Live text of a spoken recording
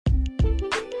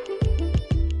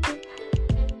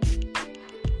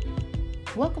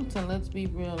Welcome to Let's Be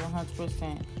Real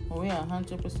 100%, where we are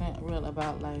 100% real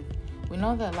about life. We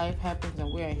know that life happens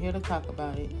and we are here to talk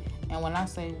about it. And when I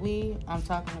say we, I'm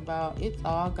talking about it's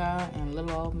all God and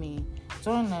little old me.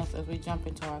 Join us as we jump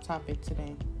into our topic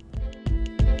today.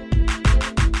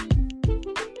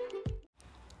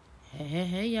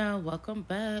 Hey, y'all. Welcome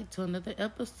back to another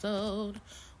episode.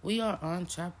 We are on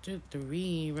chapter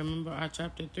 3. Remember, our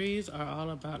chapter 3s are all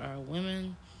about our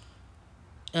women.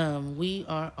 We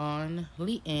are on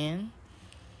LyeAnne.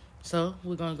 So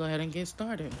we're going to go ahead and get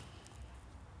started.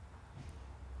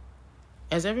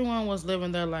 As everyone was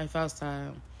living their life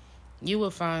outside, you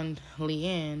will find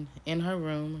LyeAnne in her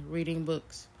room reading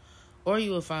books, or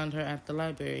you will find her at the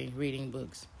library reading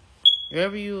books.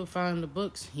 Wherever you will find the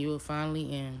books, you will find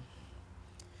LyeAnne.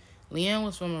 LyeAnne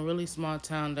was from a really small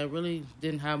town that really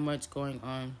didn't have much going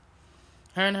on.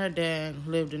 Her and her dad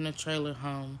lived in a trailer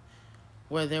home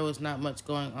where there was not much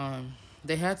going on.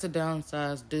 They had to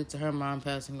downsize due to her mom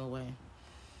passing away.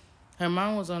 Her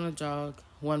mom was on a jog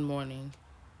one morning,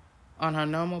 on her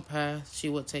normal path she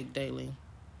would take daily,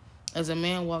 as a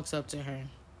man walks up to her.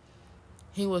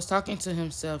 He was talking to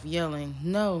himself, yelling,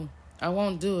 "No, I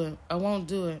won't do it, I won't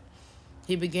do it."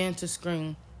 He began to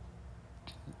scream,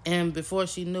 and before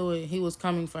she knew it, he was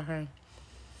coming for her,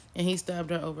 and he stabbed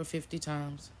her over 50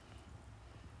 times.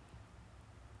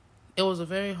 It was a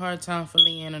very hard time for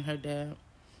LyeAnne and her dad.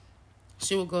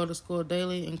 She would go to school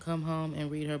daily and come home and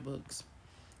read her books.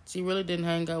 She really didn't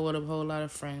hang out with a whole lot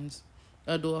of friends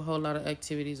or do a whole lot of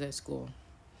activities at school.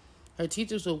 Her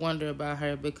teachers would wonder about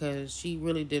her because she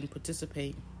really didn't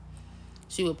participate.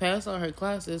 She would pass all her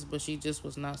classes, but she just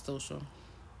was not social.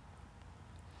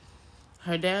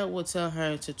 Her dad would tell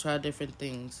her to try different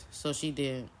things, so she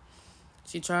did.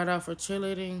 She tried out for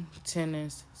cheerleading,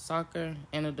 tennis, soccer,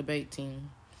 and a debate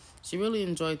team. She really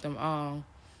enjoyed them all,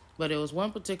 but there was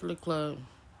one particular club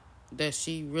that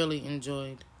she really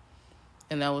enjoyed,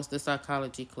 and that was the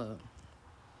psychology club.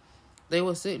 They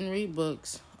would sit and read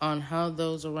books on how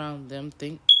those around them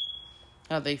think,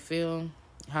 how they feel,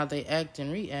 how they act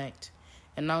and react,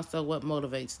 and also what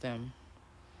motivates them.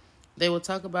 They would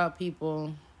talk about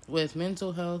people with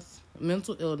mental health,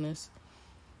 mental illness,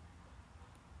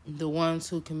 the ones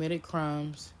who committed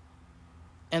crimes,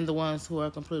 and the ones who are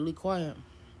completely quiet.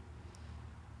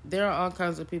 There are all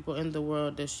kinds of people in the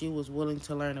world that she was willing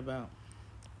to learn about.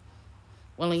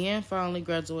 When LyeAnne finally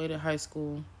graduated high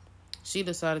school, she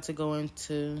decided to go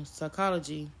into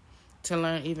psychology to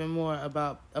learn even more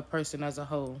about a person as a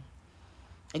whole.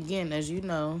 Again, as you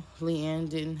know, LyeAnne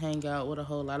didn't hang out with a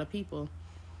whole lot of people.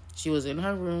 She was in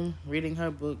her room reading her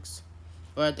books,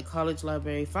 or at the college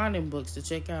library finding books to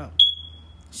check out.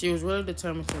 She was really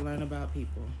determined to learn about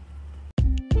people.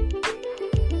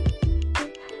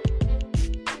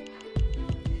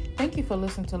 Thank you for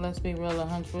listening to Let's Be Real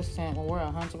 100%, when we're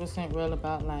 100% real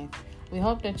about life. We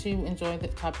hope that you enjoyed the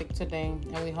topic today,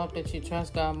 and we hope that you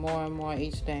trust God more and more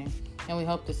each day. And we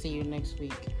hope to see you next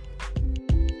week.